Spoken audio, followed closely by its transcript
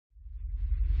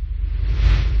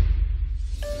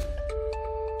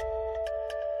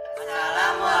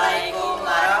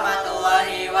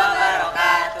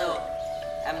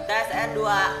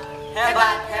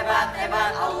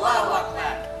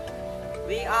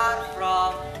are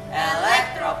from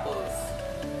Electropus.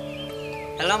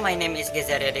 Hello, my name is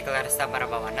Geza dari Clearesta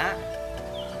Amarabhawana.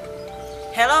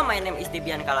 Hello, my name is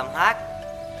Tibyan Kalam. And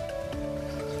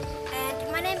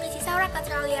my name is Isaura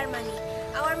Catraliya Armani.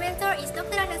 Our mentor is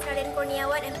Dr. 𝗠𝗀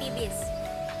𝗀𝗄𝗯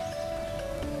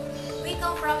We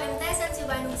come from 𝗪𝗀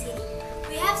𝗀𝗄𝗯.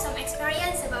 We have some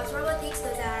experience about robotics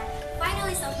that are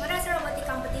finalists of Madrasah Robotic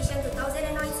Competition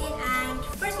 2019 and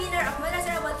first winner of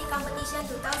Madrasah Robotic Competition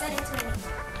 2020.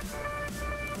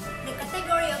 The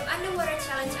category of Underwater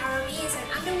Challenge ROV is an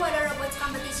underwater robots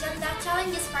competition that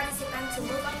challenges participants to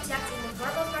move objects in the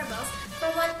form of marbles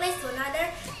from one place to another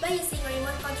by using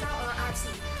remote control or RC,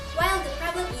 while the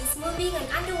problem is moving an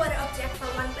underwater object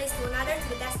from one place to another to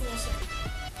the destination.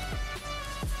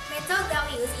 Method that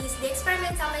we use is the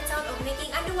experimental method of making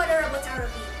underwater robots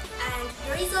ROV, and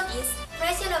the result is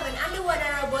creation of an underwater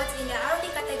robot in the ROV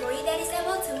category that is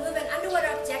able to move an underwater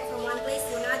object from one place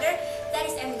to another, that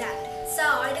is MDAT. So,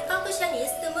 the conclusion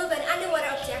is to move an underwater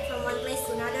object from one place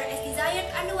to another as desired,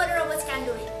 underwater robots can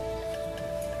do it.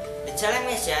 The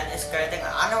challenge mission is creating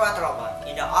an underwater robot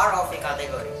in the ROV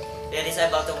category that is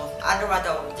able to move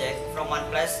underwater object from one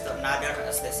place to another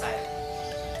as desired.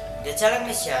 The challenge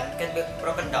mission can be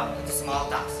broken down into small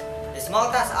tasks. The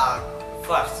small tasks are: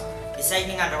 first,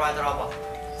 designing underwater robot;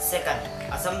 second,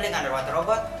 assembling underwater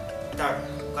robot; third,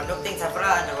 conducting several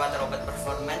underwater robot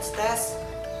performance tests;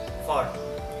 fourth,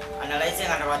 analyzing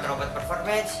underwater robot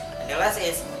performance; and the last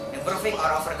is improving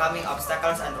or overcoming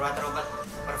obstacles underwater robot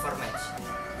performance.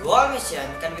 The whole mission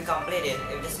can be completed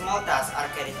if the small tasks are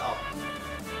carried out.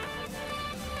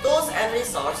 Tools and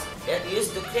resources that we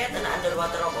use to create an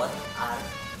underwater robot are: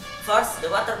 first, the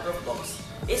waterproof box.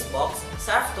 This box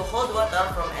serves to hold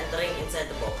water from entering inside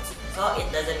the box, so it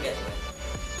doesn't get wet.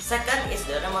 Second is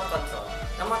the remote control.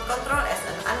 Remote control as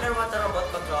an underwater robot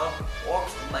control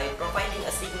works by providing a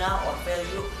signal or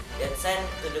value that's sent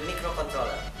to the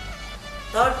microcontroller.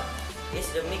 Third is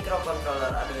the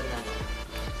microcontroller Arduino.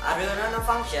 Arduino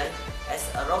function as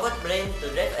a robot brain to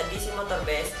drive a DC motor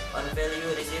based on value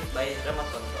received by remote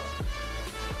control.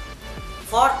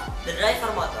 Fourth, the driver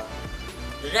motor.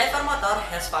 The driver motor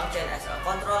has function as a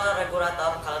controller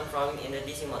regulator controlling in the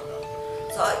DC motor,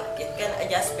 so it can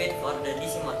adjust speed for the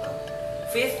DC motor.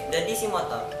 Fifth, the DC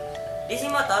motor. DC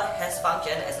motor has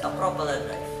function as a propeller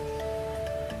drive.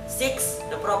 Sixth,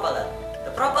 the propeller.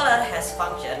 The propeller has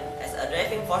function as a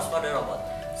driving force for the robot,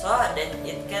 so that it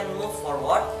can move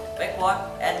forward, backward,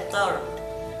 and turn.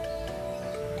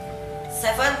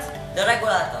 Seventh, the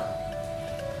regulator.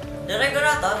 The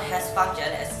regulator has function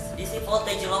as DC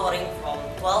voltage lowering from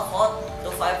 12 volt to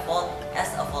 5 volt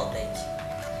as a voltage.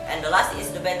 And the last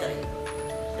is the battery.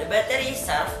 The battery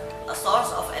serves a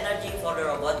source of energy for the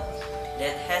robot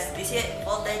that has DC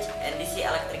voltage and DC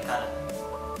electric current.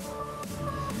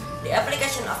 The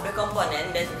application of the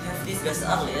component that we have discussed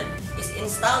earlier is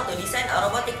installed to design a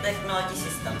robotic technology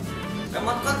system.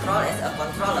 Remote control is a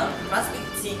controller, transmit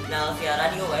signal via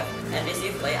radio wave and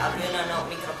received by Arduino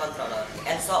microcontroller,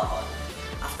 and so on.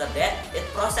 After that, it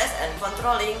processes and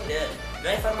controlling the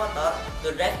driver motor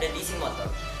to drive the DC motor,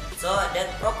 so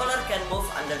that propeller can move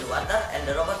under the water and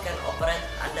the robot can operate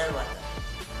underwater.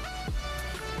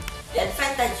 The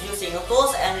advantage using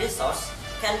tools and resources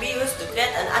can be used to create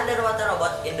an underwater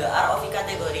robot in the ROV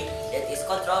category that is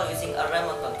controlled using a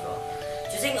remote control.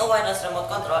 Choosing a wireless remote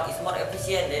control is more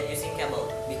efficient than using cable,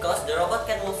 because the robot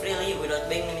can move freely without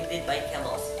being limited by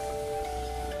cables.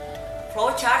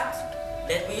 Flowcharts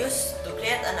that we use to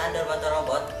create an underwater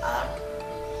robot are: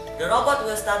 the robot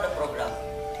will start the program.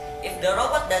 If the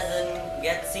robot doesn't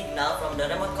get signal from the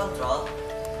remote control,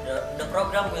 the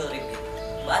program will repeat.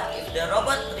 But if the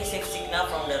robot receives signal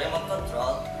from the remote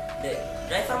control, the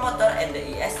driver motor and the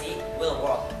𝗖𝗍 will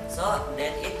work, so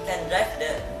that it can drive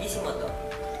the DC motor.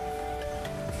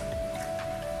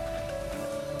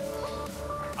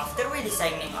 After we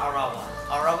designing our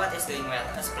robot is doing well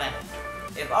as planned.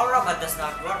 If our robot does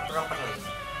not work properly,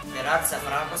 there are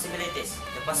several possibilities.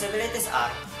 The possibilities are: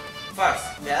 first,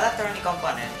 the electronic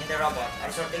component in the robot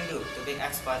are sorting due to being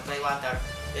exposed by water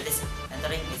that is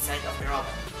entering inside of the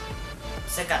robot.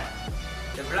 Second,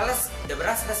 the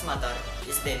brushless motor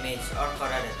is damaged or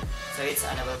corroded, so it's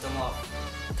unable to move.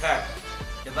 Third,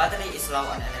 the battery is low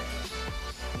on energy.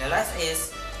 The last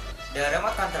is the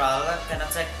remote control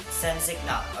cannot send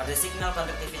signal, or the signal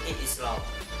conductivity is low.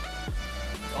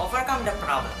 To overcome the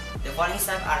problem, the following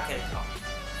steps are carried out.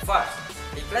 First,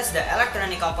 replace the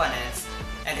electronic components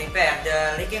and repair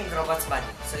the leaking robot's body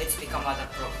so it's become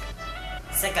waterproof.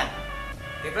 Second,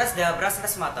 replace the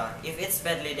brushless motor if it's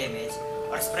badly damaged,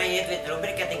 or spray it with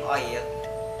lubricating oil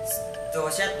to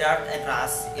shed dirt and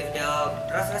rust if the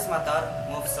brushless motor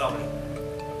moves slowly.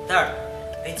 Third,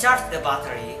 recharge the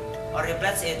battery or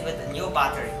replace it with a new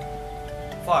battery.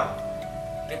 Fourth,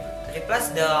 replace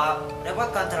the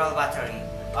remote control battery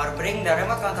or bring the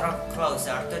remote control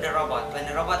closer to the robot when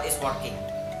the robot is working.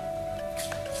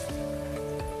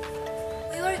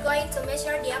 We were going to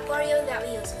measure the aquarium that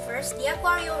we use. First, the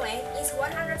aquarium length is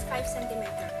 105 cm.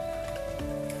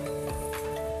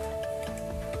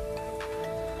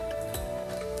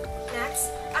 Next,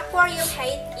 aquarium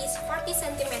height is 40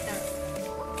 cm.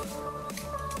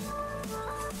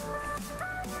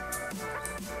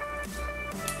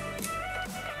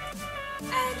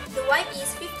 And the width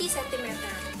is 50 cm.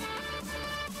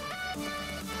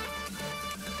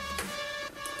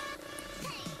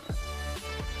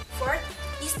 Fourth,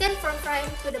 distance from frame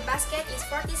to the basket is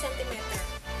 40 cm.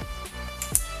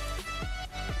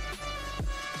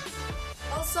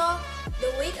 Also,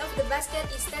 the weight of the basket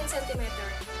is 10 cm.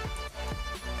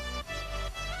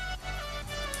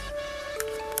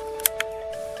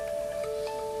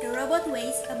 The robot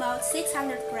weighs about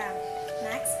 600 grams.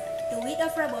 Next, the weight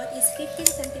of robot is 15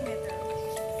 cm.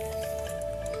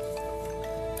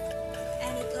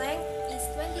 And its length is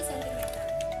 20 cm.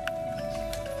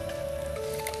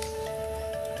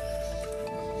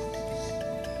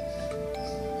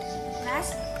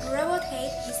 Last, the robot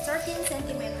height is 13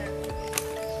 cm.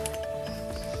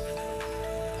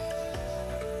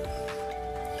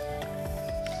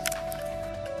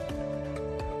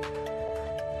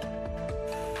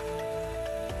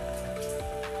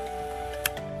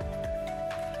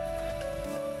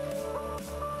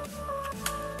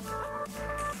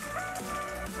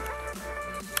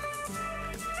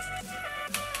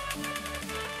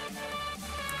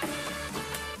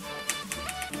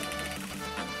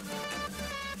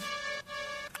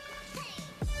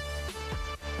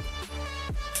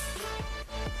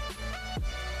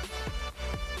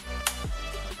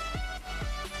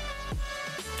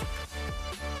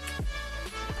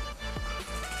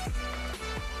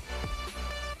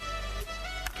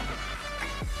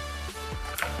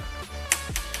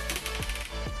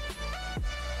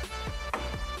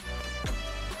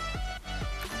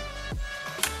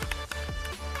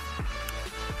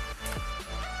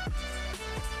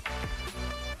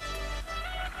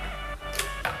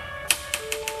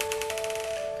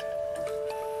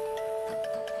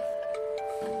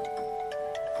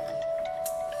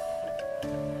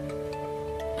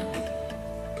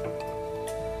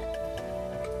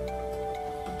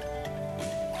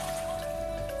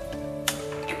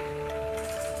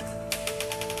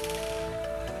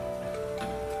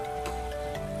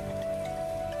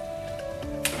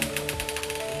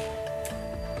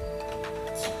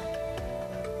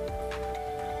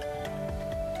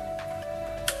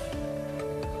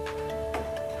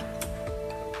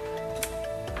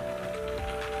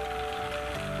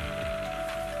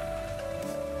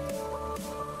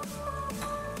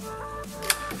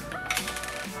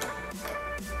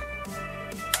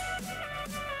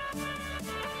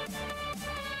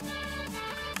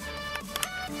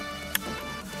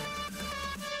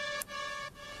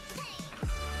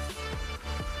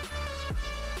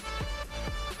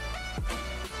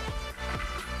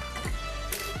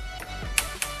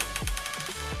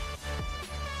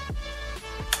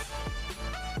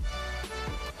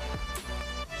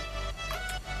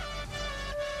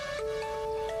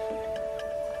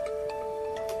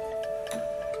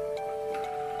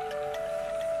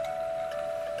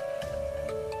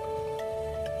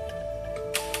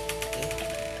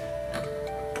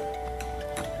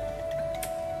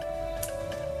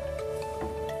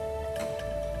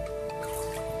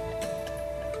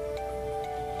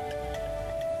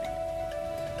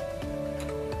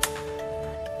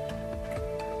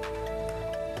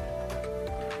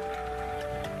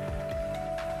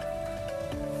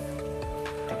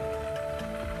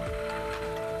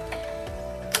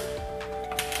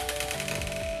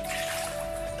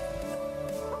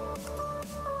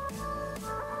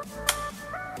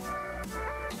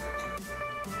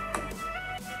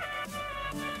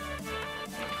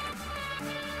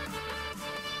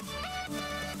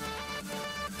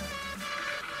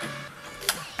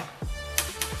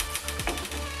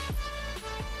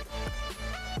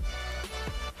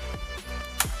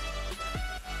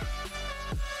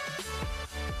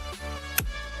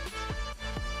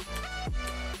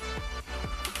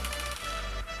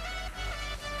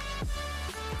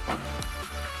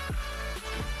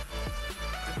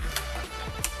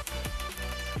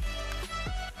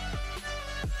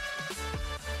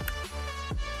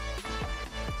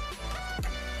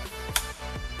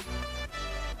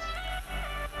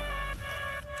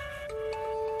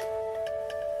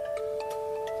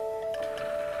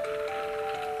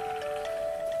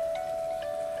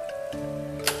 We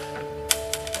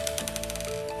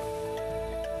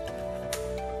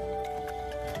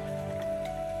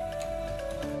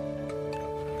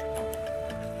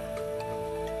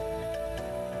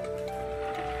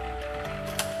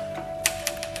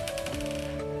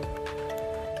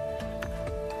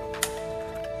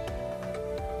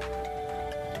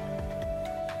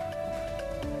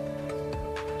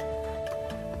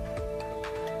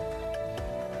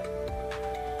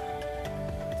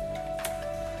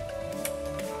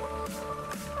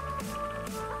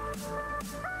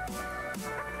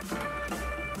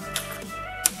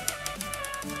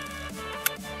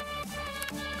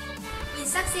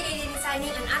succeeded in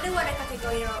designing an underwater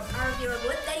category ROV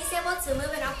robot that is able to move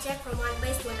an object from one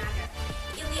place to another.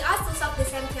 If we ask to solve the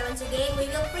same challenge again, we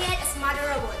will create a smarter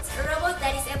robot, a robot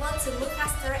that is able to move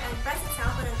faster and press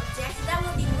itself on an object that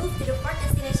will be moved to the fourth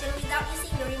destination without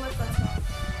using the remote control.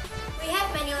 We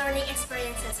have many learning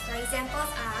experiences. For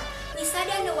examples are, we study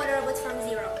underwater robots from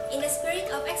zero. In the spirit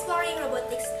of exploring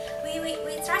robotics, we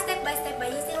try step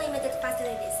by using limited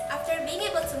facilities. After being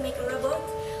able to make a robot,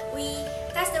 we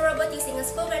test the robot using a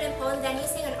school garden pond, then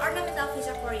using an ornamental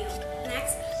fish aquarium.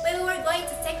 Next, when we were going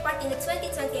to take part in the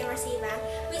 2020 MRC event,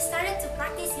 we started to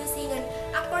practice using an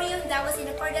aquarium that was in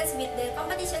accordance with the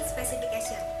competition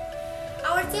specification.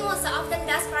 Our team also often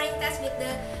does sparring tests with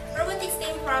the robotics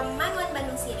team from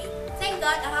Bandung City. Thank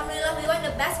God, Alhamdulillah, we won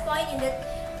the best point in the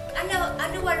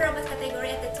underwater robot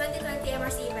category at the 2020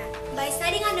 MRC event. By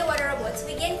studying underwater robots,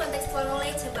 we gain contextual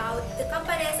knowledge about the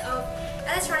components of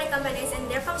electronic components and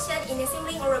their function in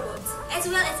assembling a robot, as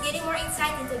well as getting more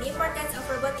insight into the importance of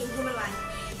robot in human life,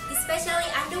 especially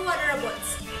underwater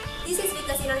robots. This is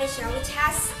because Indonesia, which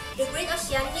has the Great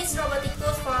Ocean, needs robotic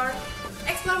tools for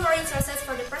explore marine resources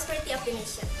for the prosperity of the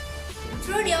nation.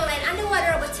 Through the online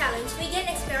underwater robot challenge, we gain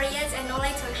experience and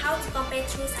knowledge on how to compete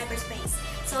through cyberspace.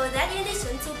 So that in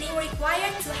addition to being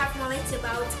required to have knowledge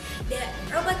about the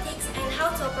robotics and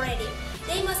how to operate it,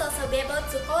 they must also be able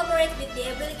to collaborate with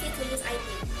the ability to use IT.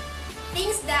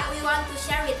 Things that we want to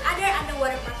share with other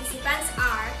underwater participants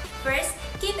are, first,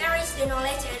 keep enrich the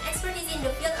knowledge and expertise in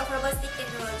the field of robotic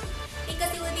technology, because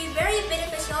it will be very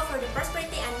beneficial for the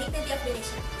prosperity and dignity of the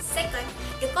nation. Second,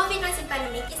 the COVID-19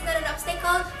 pandemic is not an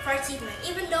obstacle for achievement,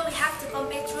 even though we have to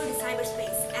compete through the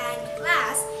cyberspace. And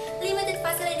last, limited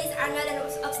facilities are not an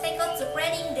obstacle to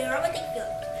creating the robotic field.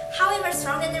 However,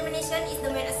 strong determination is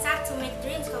the main asset to make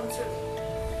dreams come true.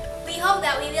 We hope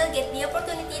that we will get the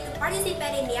opportunity to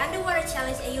participate in the Underwater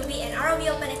Challenge AUB and ROV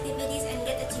Open activities and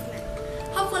get achievement.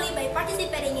 Hopefully, by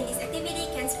participating in this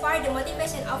activity can spark the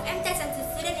motivation of MTech and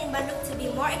students in Bandung to be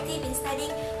more active in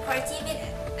studying for achievement,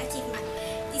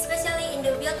 especially in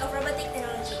the field of robotic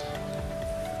technology.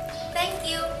 Thank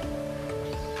you.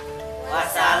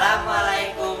 Wassalamualaikum.